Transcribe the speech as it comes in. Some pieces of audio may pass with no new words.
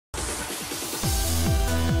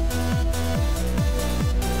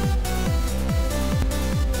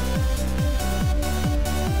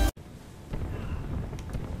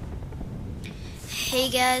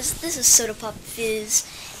guys, this is Soda Pop Fizz,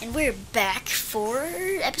 and we're back for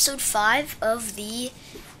episode 5 of the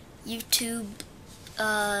YouTube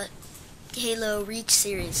Halo Reach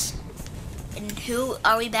series. And who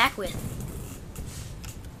are we back with?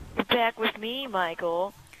 You're back with me,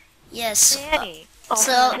 Michael. Yes. Danny.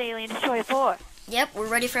 So, Aliendestroyer4. Yep, we're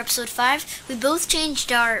ready for episode 5. We both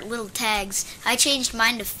changed our little tags. I changed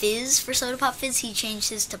mine to Fizz for Soda Pop Fizz. He changed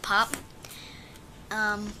his to Pop.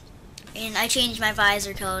 And I changed my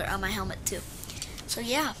visor color on my helmet too. So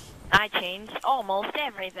yeah. I changed almost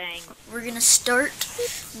everything. We're gonna start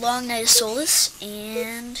Long Night of Solace,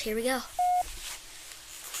 and here we go.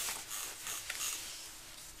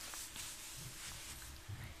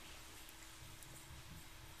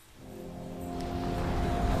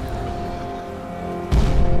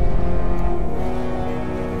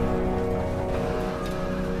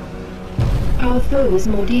 Our foe is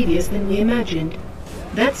more devious than we imagined.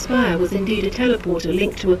 That spire was indeed a teleporter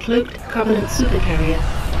linked to a cloaked Covenant supercarrier,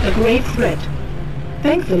 a grave threat.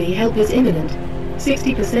 Thankfully, help is imminent.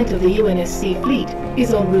 60% of the UNSC fleet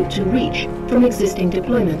is en route to Reach from existing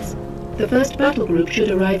deployments. The first battle group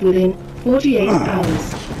should arrive within 48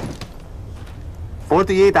 hours.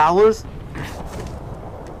 48 hours?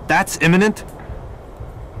 That's imminent?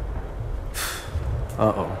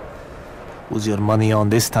 Uh-oh. Who's your money on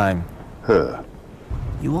this time? Her.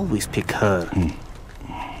 You always pick her.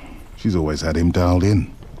 She's always had him dialed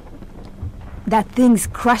in. That thing's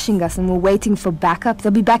crushing us and we're waiting for backup.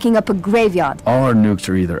 They'll be backing up a graveyard. All our nukes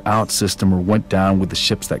are either out system or went down with the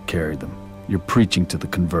ships that carried them. You're preaching to the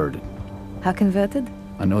converted. How converted?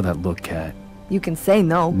 I know that look, Cat. You can say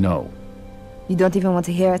no. No. You don't even want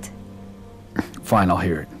to hear it? Fine, I'll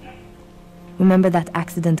hear it. Remember that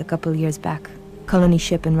accident a couple years back? Colony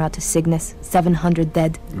ship en route to Cygnus, 700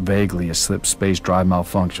 dead. Vaguely a slip space drive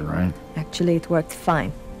malfunction, right? Actually, it worked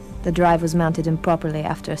fine. The drive was mounted improperly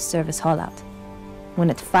after a service haul-out.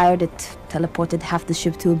 When it fired, it teleported half the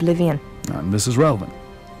ship to oblivion. This is relevant.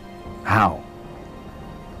 How?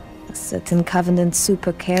 A certain Covenant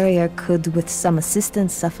supercarrier could, with some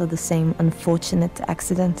assistance, suffer the same unfortunate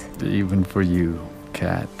accident. Even for you,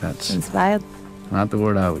 Cat, that's Inspired? not the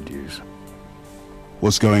word I would use.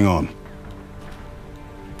 What's going on?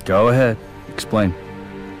 Go ahead. Explain.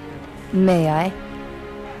 May I?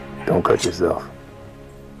 Don't cut yourself.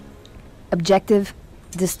 Objective: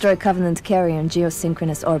 destroy Covenant carrier in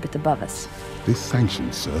geosynchronous orbit above us. This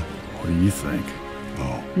sanctioned, sir. What do you think?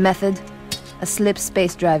 Oh. Method: a slip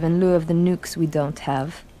space drive in lieu of the nukes we don't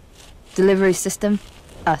have. Delivery system: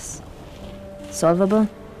 us. Solvable: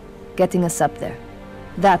 getting us up there.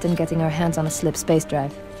 That and getting our hands on a slip space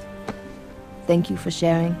drive. Thank you for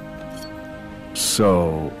sharing.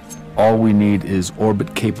 So, all we need is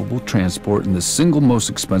orbit-capable transport and the single most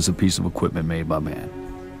expensive piece of equipment made by man.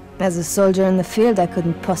 As a soldier in the field, I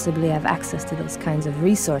couldn't possibly have access to those kinds of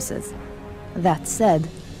resources. That said,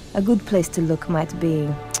 a good place to look might be,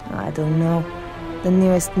 I don't know, the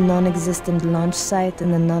nearest non-existent launch site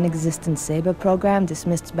in the non-existent Saber program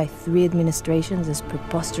dismissed by 3 administrations as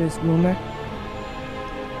preposterous rumor,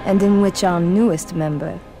 and in which our newest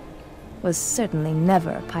member was certainly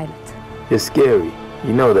never a pilot. You're scary.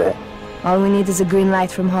 You know that. All we need is a green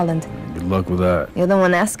light from Holland. Good luck with that. You're the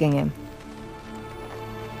one asking him.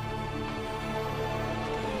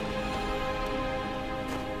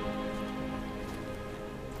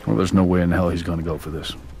 Well, there's no way in hell he's gonna go for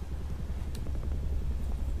this.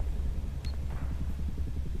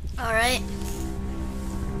 Alright.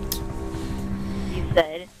 You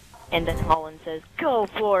said, and then Holland says, go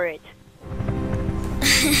for it.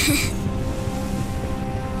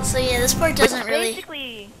 So yeah, this part doesn't really...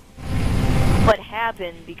 Basically, what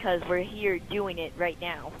happened because we're here doing it right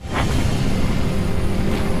now.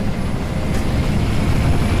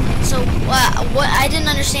 So, what? I didn't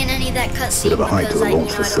understand any of that cutscene Bit of a hike to because the I, you know,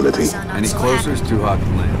 launch I don't facility. sound Any so closer happy. is too hot to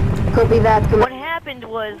land. Copy that. What happened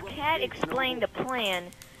was Cat explained the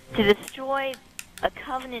plan to destroy a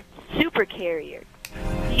Covenant supercarrier.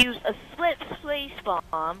 To use a slip space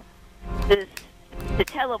bomb to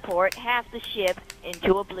teleport half the ship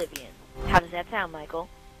into oblivion. How does that sound, Michael?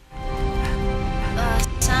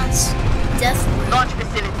 Sounds definitely... Launch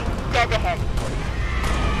facility, dead ahead.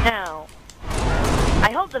 Now,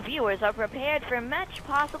 I hope the viewers are prepared for much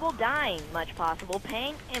possible dying, much possible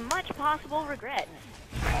pain, and much possible regret.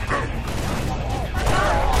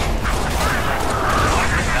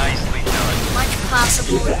 Nicely done. much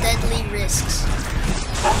possible deadly risks.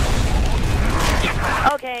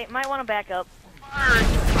 Okay, might want to back up.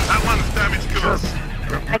 That one's damaged goods.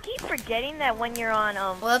 I keep forgetting that when you're on,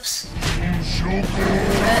 Whoops. Just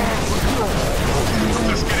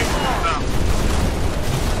getting warmed up.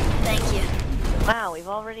 Thank you. Wow, we've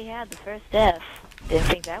already had the first death. Didn't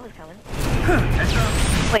think that was coming.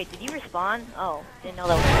 Wait, did you respawn? Oh, didn't know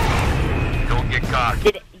that was. Don't get caught.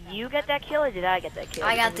 Did you get that kill or did I get that kill?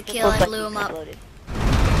 I got the Because it kill, just I looked blew like him you up. exploded.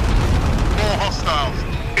 More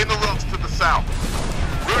hostiles. In the rocks to the south.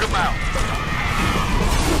 Root them out.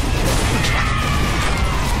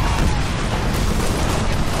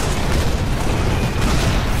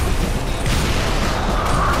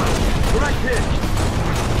 Direct hit.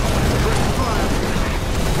 Direct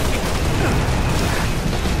fire.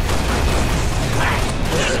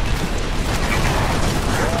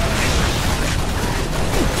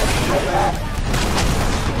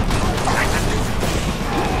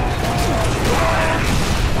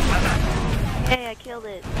 Hey, I killed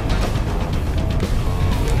it.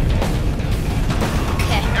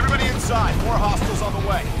 Okay. Everybody inside. More hostiles on the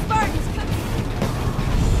way.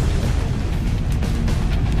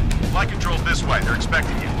 Flight control's this way. They're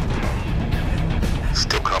expecting you.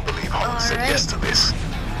 Still can't believe Holland said yes to this.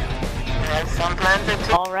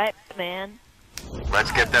 Alright, man.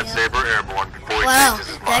 Let's get that Saber airborne before he Wow, takes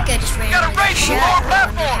his that mind. guy just ran Got a over that race shot. from our I wonder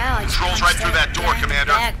platform. how. I just Controls punched right through that door, guy in the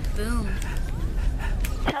Commander. back. Boom.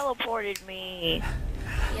 Teleported me.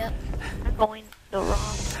 Yep. I'm going the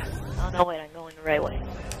wrong. Oh no, wait, I'm going the right way.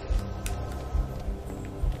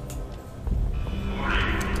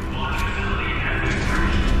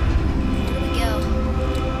 Where do we go?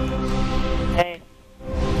 Hey,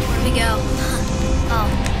 Where do we go?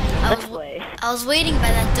 Oh. this way. I was waiting by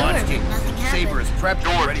that door, but nothing happened. Saber is prepped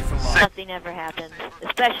and ready for launch. Nothing ever happens,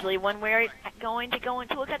 especially when we're going to go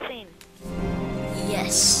into a cutscene.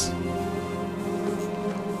 Yes.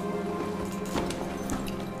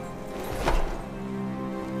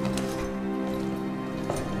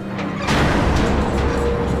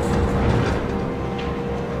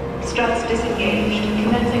 Struts disengaged.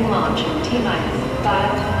 Commencing launch in T-minus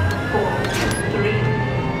 5, 4, 3,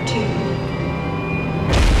 2.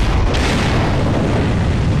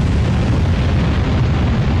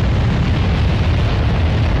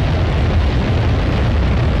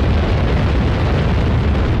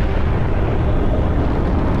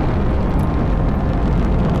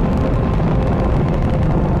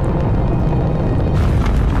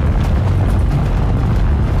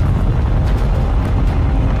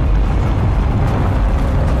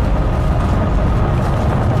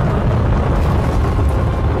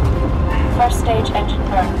 First stage engine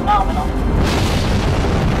burn nominal.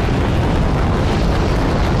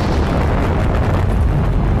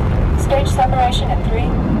 Stage separation in 3,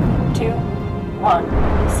 2,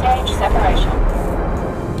 1. Stage separation.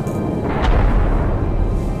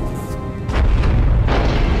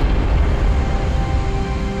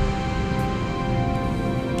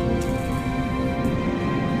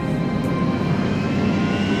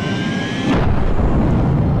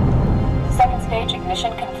 Second stage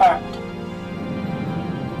ignition confirmed.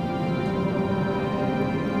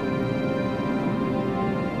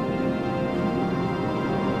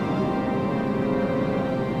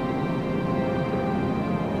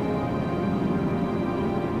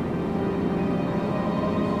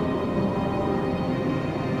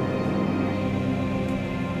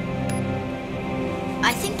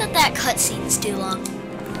 I think that cutscene's too long.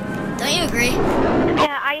 Don't you agree?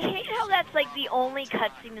 Yeah, I hate how that's like the only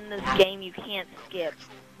cutscene in this game you can't skip.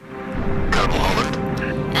 Colonel Holland.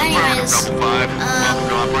 Anyways, Ep.5. Welcome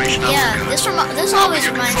to Operation yeah, Alpha. this always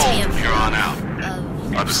reminds me From here on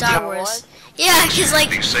out. of Star Wars. Yeah, because like,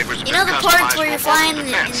 These sabers have you know been the parts customized where you're for flying in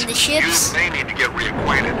defense. the ships? You may need to get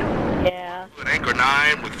reacquainted. Yeah. With Anchor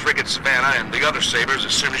 9, with Frigate Savannah, and the other sabers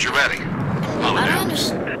as soon as you're ready. I don't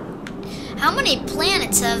understand. How many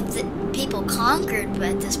planets have the people conquered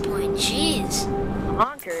at this point? Jeez.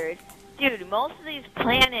 Conquered? Dude, most of these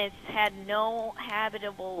planets had no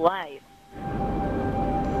habitable life.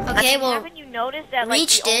 Okay, well, haven't you noticed that like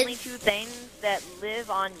Reach the did. only two things that live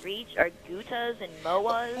on Reach are Gutas and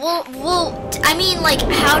Moas? well, I mean, like,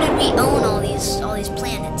 how did we own all these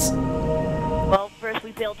planets? Well, first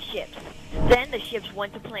we built ships. Then the ships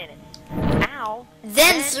went to planets. Now,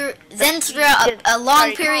 Then throughout a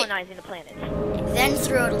long period, colonizing the planets. then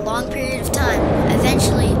throughout a long period of time,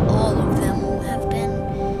 eventually all of them have been.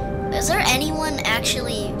 Is there anyone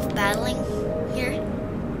actually battling here?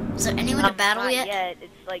 Is there anyone to battle Not yet?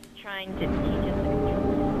 It's like trying to teach us the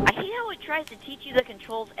controls. I hate how it tries to teach you the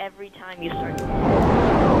controls every time you start the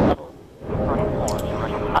level.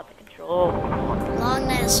 Not the control. Long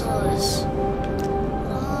night of Solace.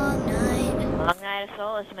 Long night. Long night of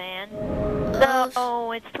Solace, man. Of-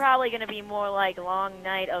 So it's probably gonna be more like long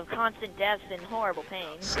night of constant deaths and horrible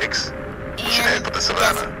pain. 6.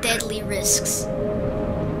 And deadly risks.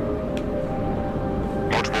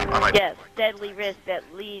 Launch visible, I might... Yes, deadly risks that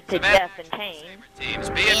lead to death and pain. Teams,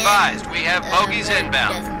 be advised, we have bogies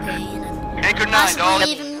inbound. Death and pain and Anchor 9 to all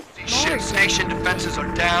possibly even these more ships. Station defenses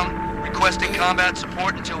are down. Requesting combat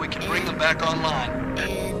support until we can bring them back online.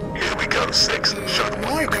 and Here we go, 6. Show them what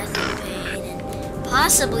more you can death do. and pain and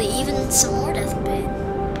possibly even some more death and pain.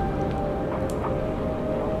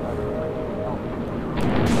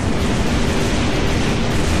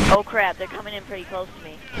 Oh crap, they're coming in pretty close to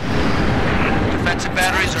me. Defensive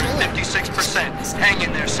batteries are at 56%. Hang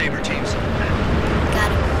in there, Saber teams.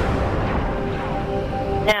 Got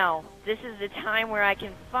it. Now, this is the time where I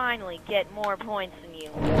can finally get more points than you.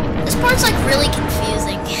 This part's like really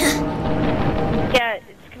confusing. Yeah,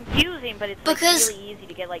 it's confusing, but it's like Because- really easy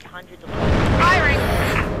to get like hundreds of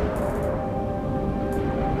points.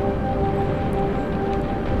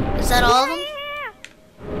 Is that all of them?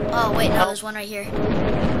 Oh wait, no, there's one right here.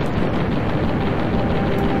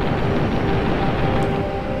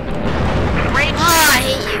 Oh, I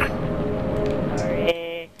hate you.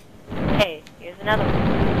 Sorry. Hey, here's another one.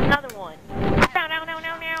 Another one. No, no, no,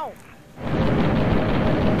 no, no.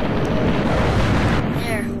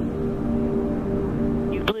 There.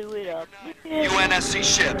 You blew it up. UNSC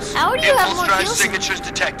ships. How do you have more Impulse drive kills? signatures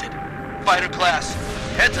detected. Fighter class.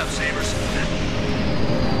 Heads up, Sabers.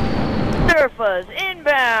 Surfers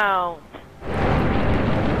inbound.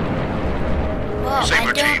 Well, I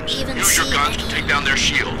Saber don't teams, even use see your guns to any. take down their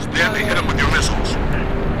shields. Then hit them with your missiles.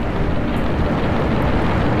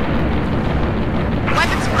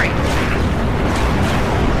 Weapons free.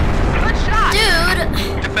 Good shot.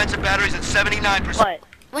 Dude, Defensive batteries at 79%. What?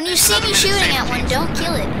 when you see me shooting at one, don't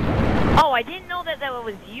kill it. Oh, I didn't know that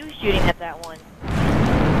was you shooting at that one.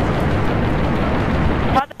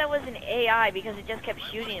 I thought that was an AI because it just kept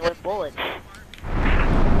shooting it with bullets.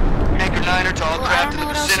 Anchor 9er to all Well, I craft don't in know the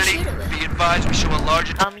what else to vicinity. shoot it with. Be advised, we show a large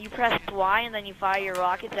You press Y and then you fire your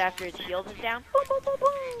rockets after its shield is down. Boom, boom, boom, boom.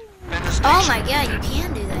 in the station. Oh my god, you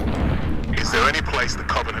can do that. Is there any place the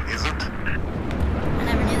Covenant isn't? I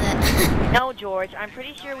never knew that. No, George. I'm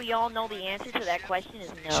pretty sure we all know the answer to that question is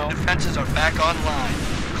Station no. defenses are back online.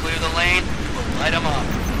 Clear the lane, we'll light them up.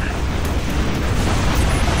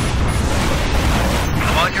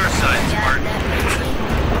 I'm on your side, Yeah, Spartan. that actually.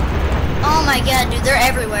 Oh my god, dude, they're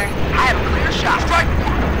everywhere. I have a clear shot. Strike!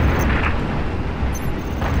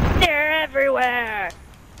 They're everywhere.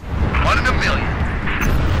 1 in a million.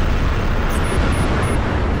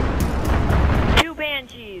 2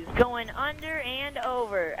 Banshees going under and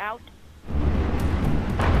over. Out.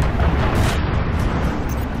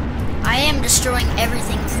 I am destroying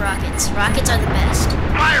everything with rockets. Rockets are the best.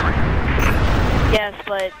 Firing! Yes,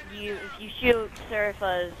 but if you shoot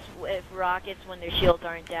Surfers with rockets when their shields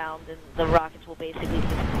aren't down, then the rockets will basically just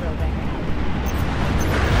throw back.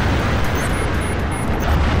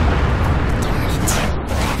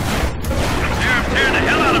 They're tearing the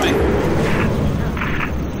hell out of me!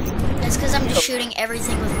 That's because I'm just shooting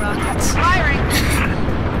everything with rockets.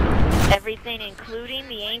 Everything, including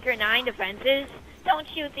the Anchor 9 defenses. Don't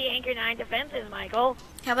shoot the Anchor 9 defenses, Michael.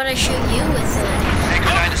 How about I shoot you with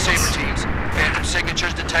Anchor 9 to Saber teams. Phantom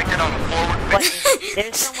signatures detected on a forward What? base.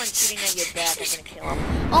 There's someone shooting at your back. I'm gonna kill him.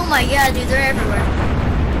 Oh my god, dude, they're everywhere.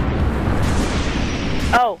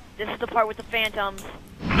 Oh, this is the part with the phantoms.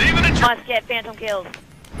 Leaving it. Must get phantom kills.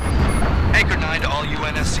 Anchor 9 to all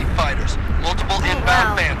UNSC fighters. Multiple inbound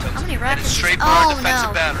wow. phantoms. How many Headed rockets? straight for Oh, our defensive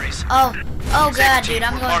no. batteries. Oh Saber god, team, dude,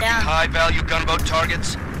 I'm we're going marking down. high-value gunboat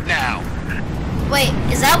targets now. Wait,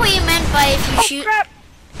 is that what you meant by if you shoot? Crap!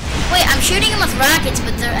 Wait, I'm shooting them with rockets,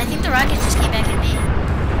 but I think the rockets just came back at me.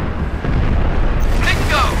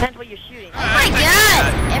 Bingo! Depends what you're shooting. Oh my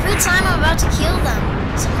god! Every time I'm about to kill them,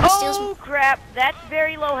 someone steals Oh crap! That's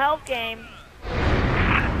very low health game.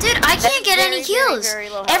 Dude, I can't That's get any very, kills. very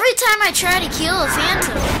low health. Every time I try to kill a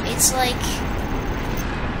phantom, it's like...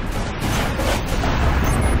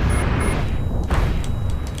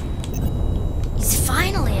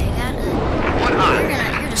 Finally, I got it. One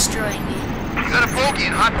hot. You're destroying me. You got a bogey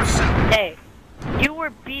in hot pursuit. Hey, you were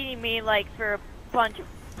beating me like for a bunch of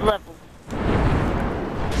levels. They're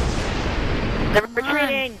Come on.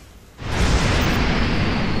 retreating.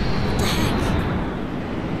 What the heck?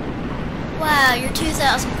 Wow, you're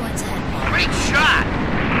 2,000 points ahead. Great shot.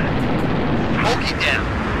 Bogey down.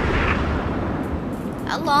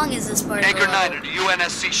 How long is this part of Anchor the 9 level? to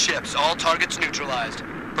UNSC ships. All targets neutralized.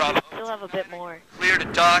 Bravo. Still have a bit more. Clear to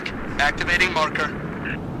dock. Activating marker.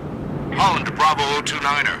 Holland to Bravo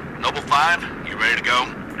 029er. Noble 5, you ready to go?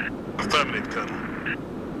 Affirmative, Colonel.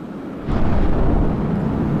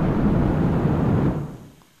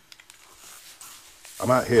 I'm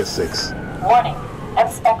out here, 6. Warning.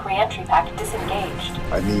 M-Spec re-entry pack disengaged.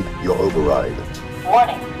 I need your override.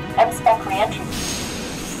 Warning, M-spec re-entry.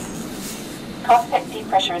 Cockpit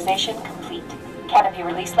depressurization complete. Canopy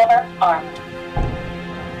release lever armed.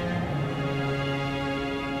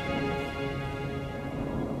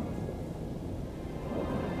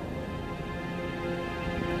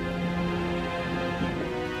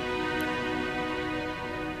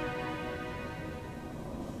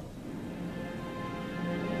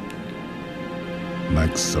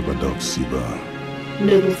 Max Sabadov Siba.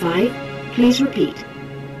 Noble 5, please repeat.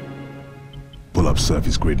 Pull up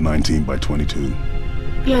surface grid 19 by 22.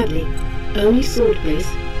 Gladly. Only sword base,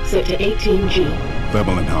 sector 18G.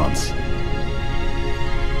 Thermal enhance.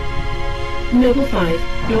 Noble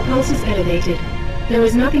 5, your pulse is elevated. There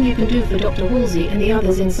is nothing you can do for Dr. Halsey and the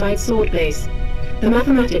others inside sword base. The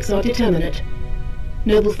mathematics are determinate.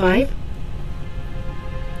 Noble 5?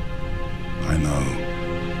 I know.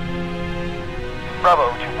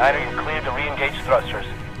 Bravo, 2-9, you're cleared to re-engage thrusters.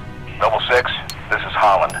 Noble 6, this is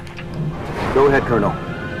Holland. Go ahead, Colonel.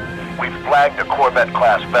 We've flagged a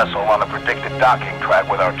Corvette-class vessel on the predicted docking track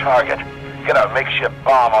with our target. Get our makeshift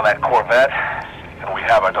bomb on that Corvette, and we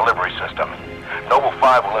have our delivery system. Noble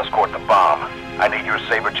 5 will escort the bomb. I need your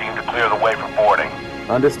Sabre team to clear the way for boarding.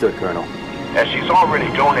 Understood, Colonel. As she's already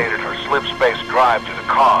donated her slip space drive to the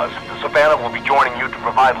cause, the Savannah will be joining you to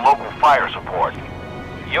provide local fire support.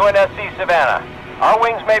 UNSC Savannah. Our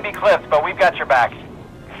wings may be clipped, but we've got your back.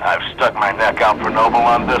 I've stuck my neck out for Noble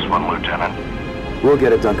on this one, Lieutenant. We'll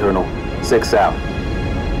get it done, Colonel. 6 out.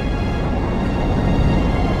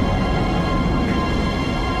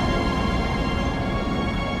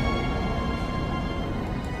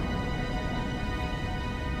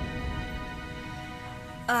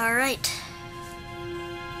 All right.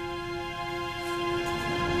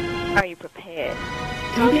 Are you prepared?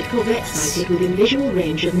 Target Corvette sighted within visual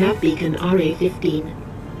range of nav beacon RA-15.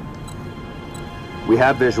 We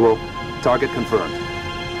have visual. Target confirmed.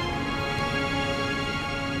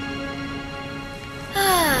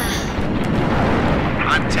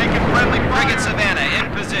 I'm taking friendly frigate Savannah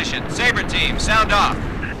in position. Sabre team, sound off.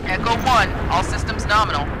 Echo 1, all systems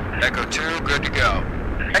nominal. Echo 2, good to go.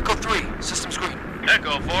 Echo 3, systems green.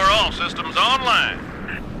 Echo 4, all systems online.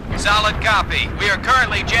 Solid copy. We are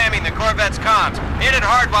currently jamming the Corvette's comms. Hit it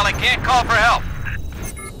hard while it can't call for help.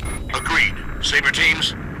 Agreed. Sabre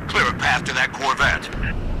teams, clear a path to that Corvette.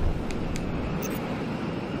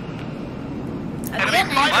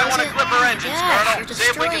 Again, Might want to clip her engines, Colonel. See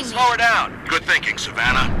if we can slow her down. Good thinking,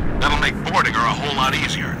 Savannah. That'll make boarding her a whole lot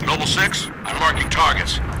easier. Noble 6, I'm marking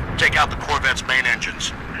targets. Take out the Corvette's main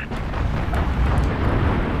engines.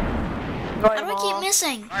 How do I keep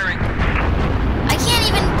missing? Firing. I can't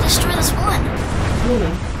even destroy this one.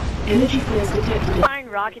 Warning. Energy flows detected. Firing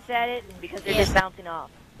rockets at it because they're just bouncing off.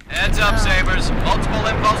 Heads up, Sabres. Multiple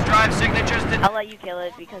impulse drive signatures to... I'll let you kill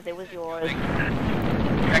it because it was yours.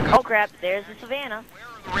 Oh crap, there's the Savannah.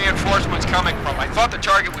 Where are the reinforcements coming from? I thought the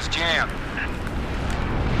target was jammed.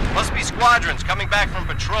 Must be squadrons coming back from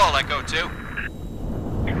patrol, Echo 2.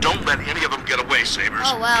 Don't let any of them get away, Sabres.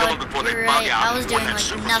 Oh wow, Kill them before they you're bug right. out I was and doing warn that like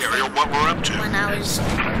super nothing carrier what we're up to. when I was.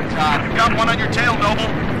 Got one on your tail, Noble.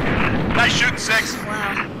 Nice shooting, 6.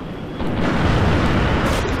 Wow.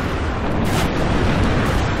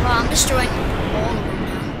 Wow, I'm destroying all of them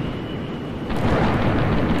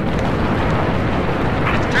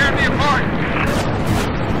It's tearing me apart.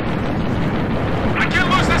 I can't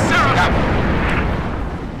lose this Sarah.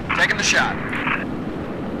 Taking the shot.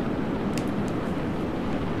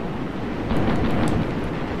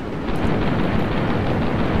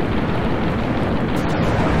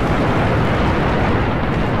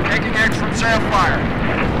 Fire.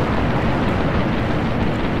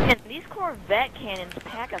 And these Corvette cannons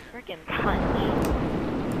pack a frickin' punch.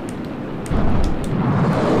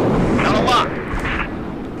 Got a lock.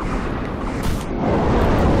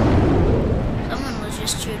 Someone was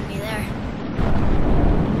just shooting me there.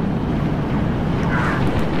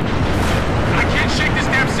 I can't shake this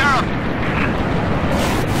damn Sarah.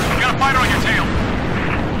 You got a fighter on your tail.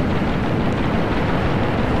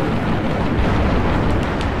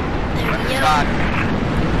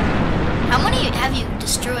 How many have you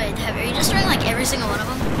destroyed? Are you destroying like every single one of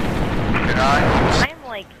them? Good eye. I'm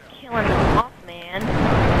like killing them off, man.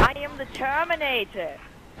 I am the Terminator.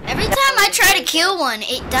 Every time I try to kill one,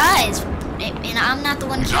 it dies. And I'm not the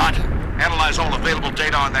one killing it. Analyze all available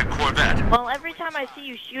data on that Corvette. Well, every time I see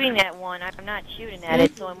you shooting at one, I'm not shooting at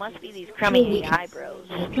it, so it must be these crummy AI bros.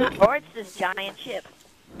 Or it's this giant chip.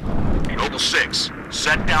 Noble 6,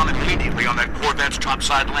 set down immediately on that Corvette's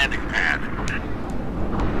topside landing pad.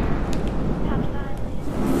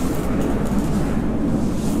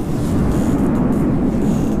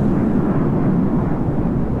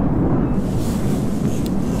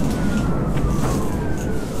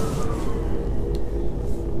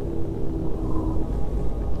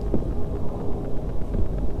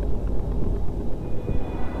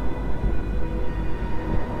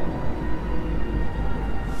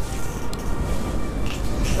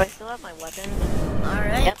 weapons.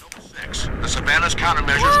 Alright. Yep. 6. The Savannah's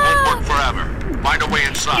countermeasures won't work forever. Find a way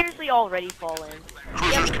inside. Seriously already fallen.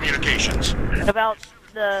 Cruisers communications. What about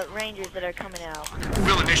the Rangers that are coming out?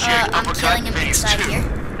 We'll initiate I'm killing him phase inside 2. here.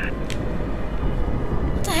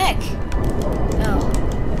 What the heck? Oh.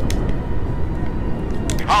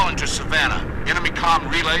 Holland to Savannah. Enemy comm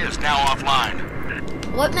relay is now offline.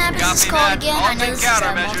 What map is this Copy called that. again? I know Halting this is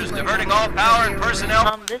countermeasures, multiplayer diverting map. all power and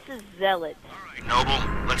personnel. This is Zealot. Noble,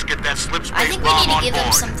 let's get that slip I space think we bomb need to on give them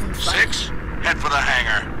board. something funny. 6. Head for the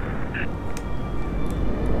hangar.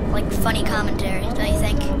 Like funny commentary, don't you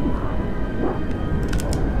think?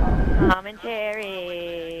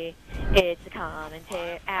 Commentary. It's a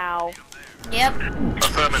commentary. Ow. Yep.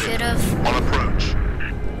 Affirmative. Should've. On approach.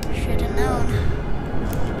 Should've known.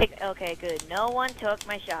 Okay, good. No one took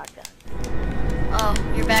my shotgun. Oh,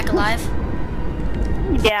 you're back alive?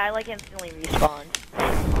 Yeah, I like instantly respawn.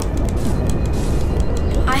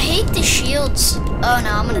 I hate the shields. Oh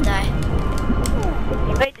no, I'm gonna die.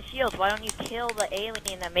 You hate the shields. Why don't you kill the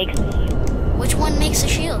alien that makes the shield? Which one makes the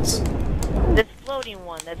shields? This floating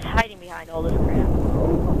one that's hiding behind all this crap.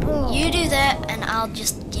 You do that, and I'll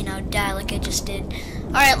just, die like I just did.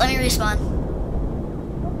 Alright, let me respawn.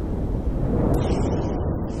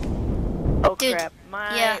 Oh Dude, crap.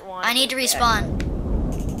 I need to respawn.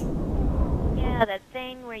 Yeah, that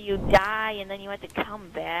thing where you die and then you have to come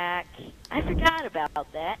back. I forgot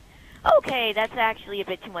about that. Okay, that's actually a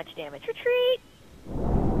bit too much damage. Retreat!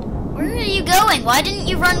 Where are you going? Why didn't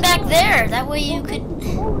you run back there? That way you could...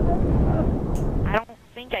 I don't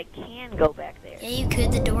think I can go back there. Yeah, you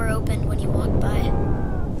could. The door opened when you walked by.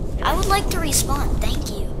 I would like to respawn. Thank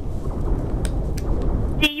you.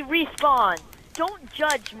 See, respawn. Don't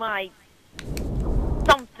judge my...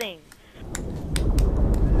 something.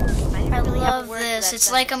 I love this.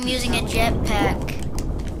 It's like I'm using a jetpack.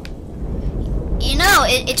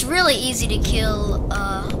 It's really easy to kill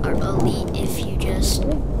our elite if you just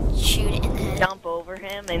shoot it in the head. Jump over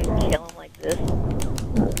him and kill him like this.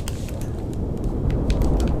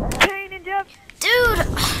 Pain and death!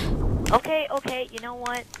 Dude! Okay, you know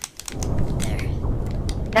what? There.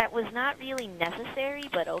 That was not really necessary,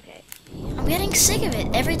 but okay. I'm getting sick of it.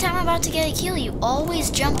 Every time I'm about to get a kill, you always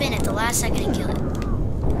jump in at the last second and kill it.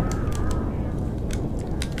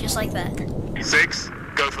 Just like that. 6.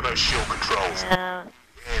 Go for those shield controls.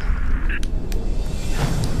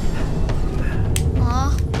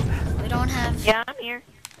 Aw, we don't have... Yeah, I'm here.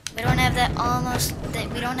 We don't have that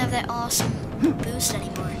we don't have that awesome boost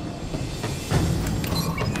anymore.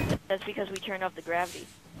 That's because we turned off the gravity.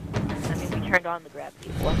 I mean, we turned on the gravity.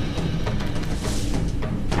 What?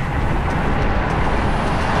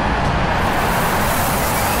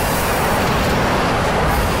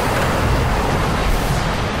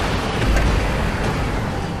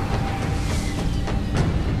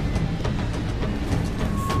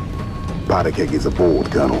 Powder keg is aboard,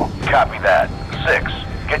 Colonel. Copy that. 6.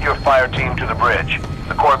 Get your fire team to the bridge.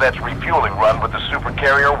 The Corvette's refueling run with the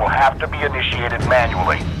supercarrier will have to be initiated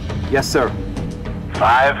manually. Yes, sir.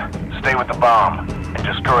 5. Stay with the bomb and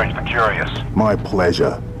discourage the curious. My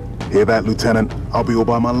pleasure. Hear that, Lieutenant? I'll be all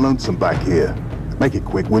by my lonesome back here. Make it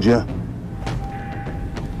quick, would ya?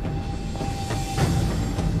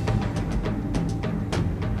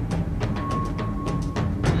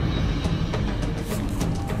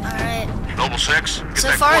 Noble 6, get So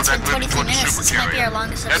that far, it's Corvette been moving 23 toward the minutes. This might be our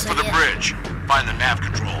longest Head for episode the yet. bridge. Find the nav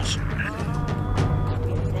controls.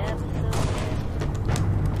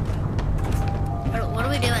 What are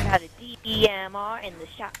we doing? Got a DMR in the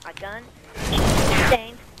shotgun.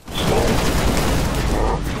 Stained.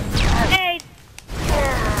 Hey!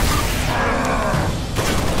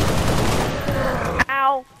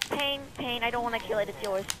 Ow! Pain. I don't want to kill it. It's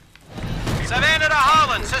yours. Savannah to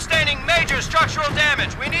Holland, sustaining major structural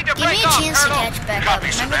damage. We need to Give me break a off, chance to Colonel. catch back Copy,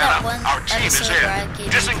 up. Remember that Savannah. one Our team is episode in. where I gave you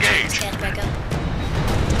a chance Disengage. to catch back up?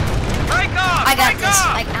 Break off! I got break this.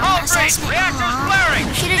 off! I'm All gonna break! assassinate. Reactors flaring!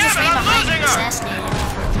 You should have just Damn ran it, I'm behind losing and her! assassinated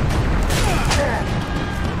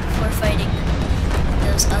before fighting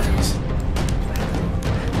those others.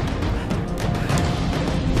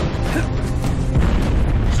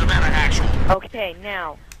 Savannah actual. Okay,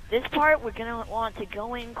 now, this part we're gonna want to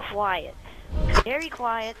go in quiet. Very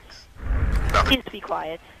quiet. Please be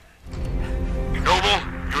quiet. Noble,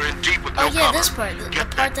 you're in deep with no Oh yeah, cover. this part. The Get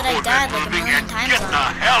part that I Corvette died like a moving million and times get the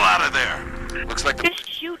on. hell out of there. Looks like the... Just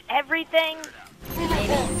shoot everything? Maybe.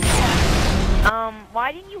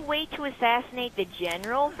 Why didn't you wait to assassinate the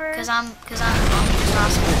general first? Cause I'm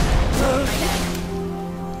awesome.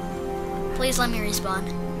 Please let me respawn.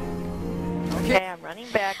 Okay, I'm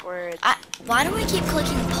running backwards. Why do I keep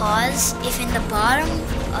clicking pause if in the bottom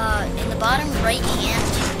right hand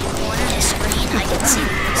corner of the screen I can see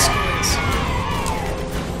the scores?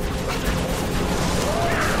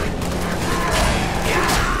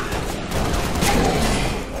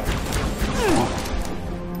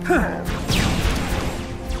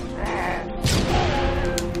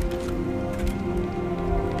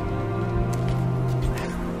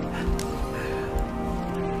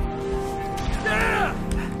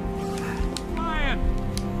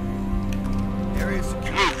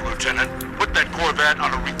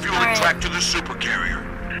 On a refueling track to the supercarrier.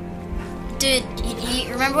 Dude,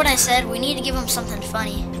 you remember what I said? We need to give him something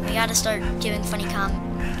funny. We gotta start giving funny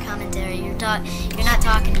commentary. You're not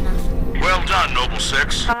talking enough. Well done, Noble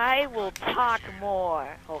Six. I will talk more.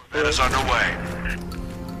 Hopefully. That is underway.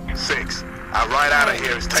 6. Our ride out of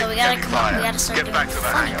here is taking so we gotta heavy come fire. on. We gotta start Get doing back to the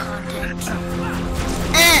funny hangar.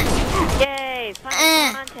 content. Yay!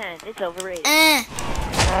 Funny content. It's overrated.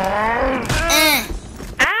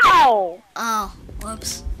 Ow! Oh,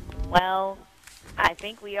 whoops. Well, I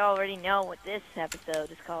think we already know what this episode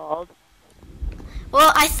is called.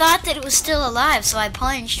 Well, I thought that it was still alive, so I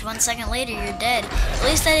punched. 1 second later, you're dead. At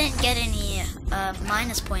least I didn't get any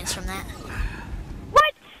minus points from that.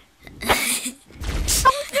 What? How is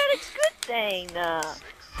that a good thing, though?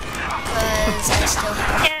 Because I still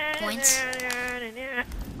have points.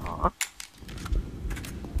 Aww.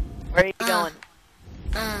 Where are you going?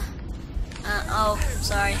 Oh,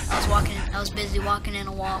 sorry. I was busy walking in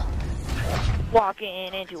a wall.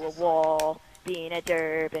 Walking into a wall, being a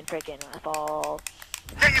derp and freaking a fall.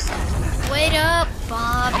 Wait up,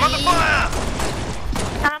 Bobby. I'm on the fire!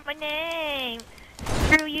 Not my name.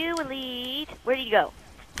 Screw you, Elite. Where did you go?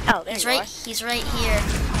 Oh, there you are. He's right here.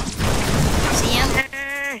 See him?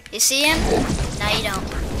 You see him? No, you don't.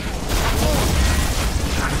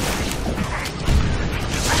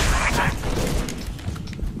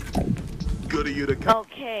 Good of you to come.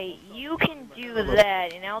 Okay, you can do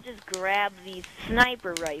that, and I'll just grab these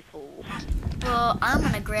sniper rifles. Well, I'm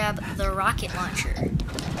gonna grab the rocket launcher.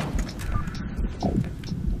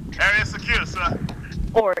 Area secure, sir.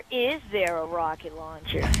 Or is there a rocket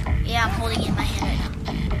launcher? Yeah, I'm holding it in my hand right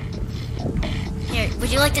now. Here,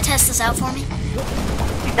 would you like to test this out for me?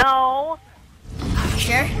 No. You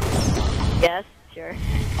sure? Yes, sure.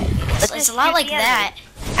 It's a lot like that.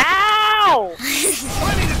 Ow!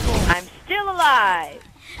 I'm still alive.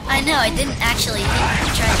 I know, I didn't actually try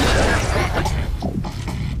to hit you.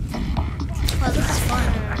 Well, this is fun.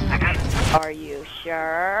 Are you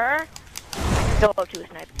sure? Go up to a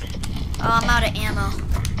sniper. Oh, I'm out of ammo.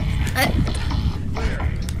 I'm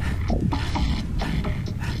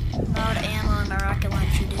out of ammo in my rocket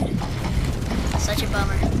launcher, dude. Such a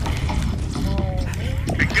bummer.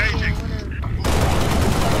 Engaging.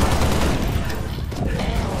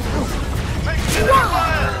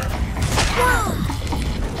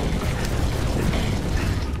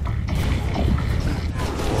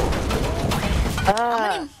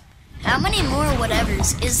 How many more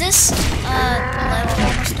whatevers? Is this level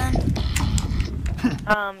almost done?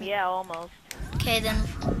 Yeah, almost. Okay, then,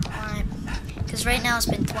 alright. Because right now it's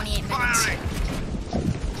been 28 minutes.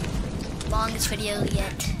 Longest video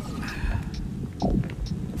yet.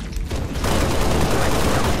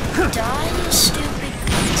 Die, you stupid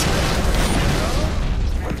crazy.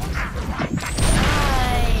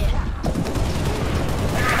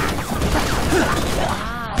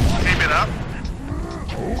 Keep it up.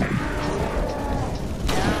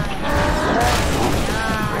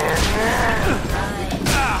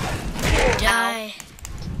 Die.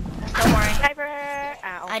 Don't worry. Sniper!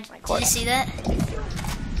 Ow, Did you see that?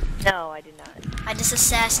 No, I did not. I just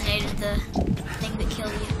assassinated the thing that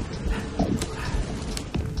killed you.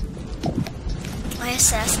 I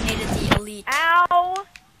assassinated the elite. Ow!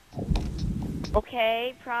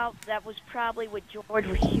 Okay, that was probably what George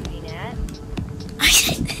was shooting at.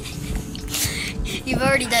 You've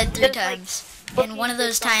already died 3 times. And one of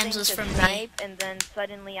those times was from me. And then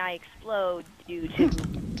suddenly I explode due to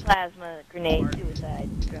plasma grenade suicide.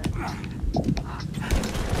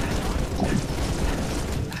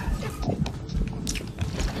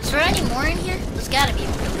 Is there any more in here? There's gotta be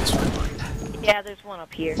at least one more. Yeah, there's one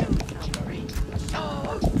up here.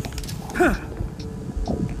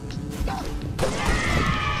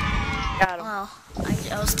 Got him. Oh,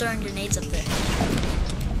 I was throwing grenades up there.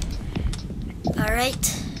 Alright.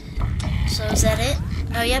 So is that it?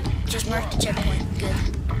 Oh, yep. Just marked the checkpoint. Good.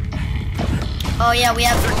 Oh, yeah, we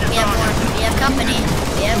have more. We have company.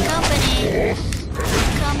 We have company.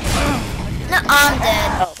 No, I'm dead.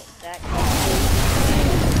 Oh, that.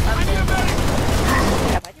 I'm dead.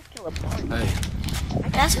 I just killed a bunch. Hey.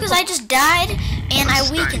 That's because I just died And I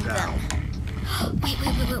weakened them. Wait,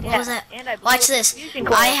 what was that? Watch this.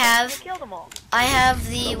 I have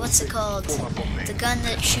the, what's it called? The gun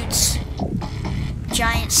that shoots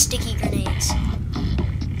giant sticky grenades.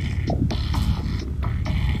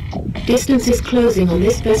 Distance is closing on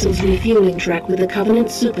this vessel's refueling track with the Covenant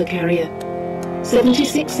supercarrier.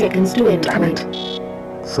 76 seconds to endpoint.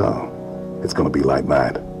 So, it's gonna be like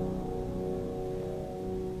that.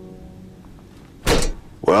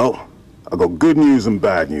 Well, I got good news and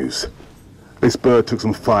bad news. This bird took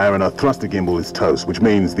some fire and our thruster gimbal is toast, which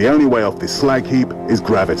means the only way off this slag heap is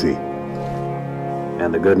gravity.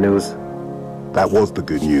 And the good news? That was the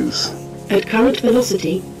good news. At current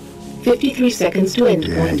velocity, 53 seconds to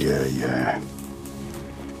endpoint. Yeah.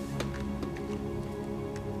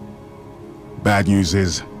 Bad news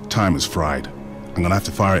is, time is fried. I'm gonna have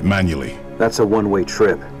to fire it manually. That's a one-way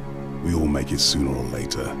trip. We all make it sooner or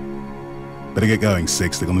later. Better get going,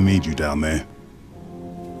 Six. They're gonna need you down there.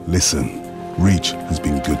 Listen, Reach has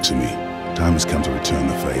been good to me. Time has come to return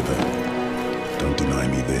the favor. Don't deny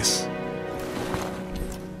me this.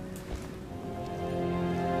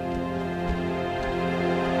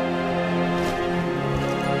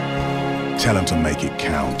 Tell him to make it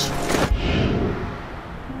count.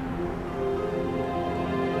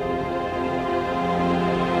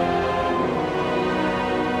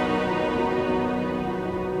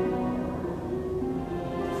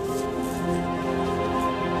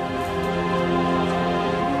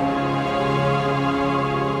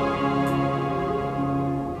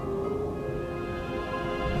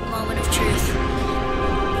 Moment of truth.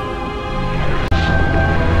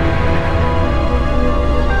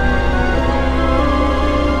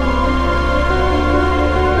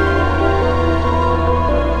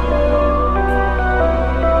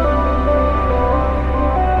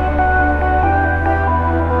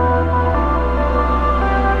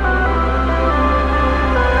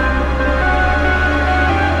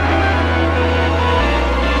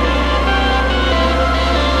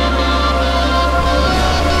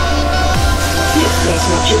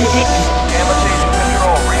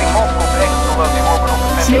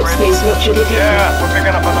 Slip space rupture detected. Yeah, we're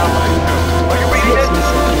picking up another line too. Are you reading it?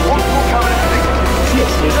 Multiple covenant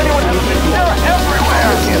signatures. Does anyone have a... They're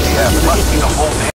everywhere! Yeah, must be the whole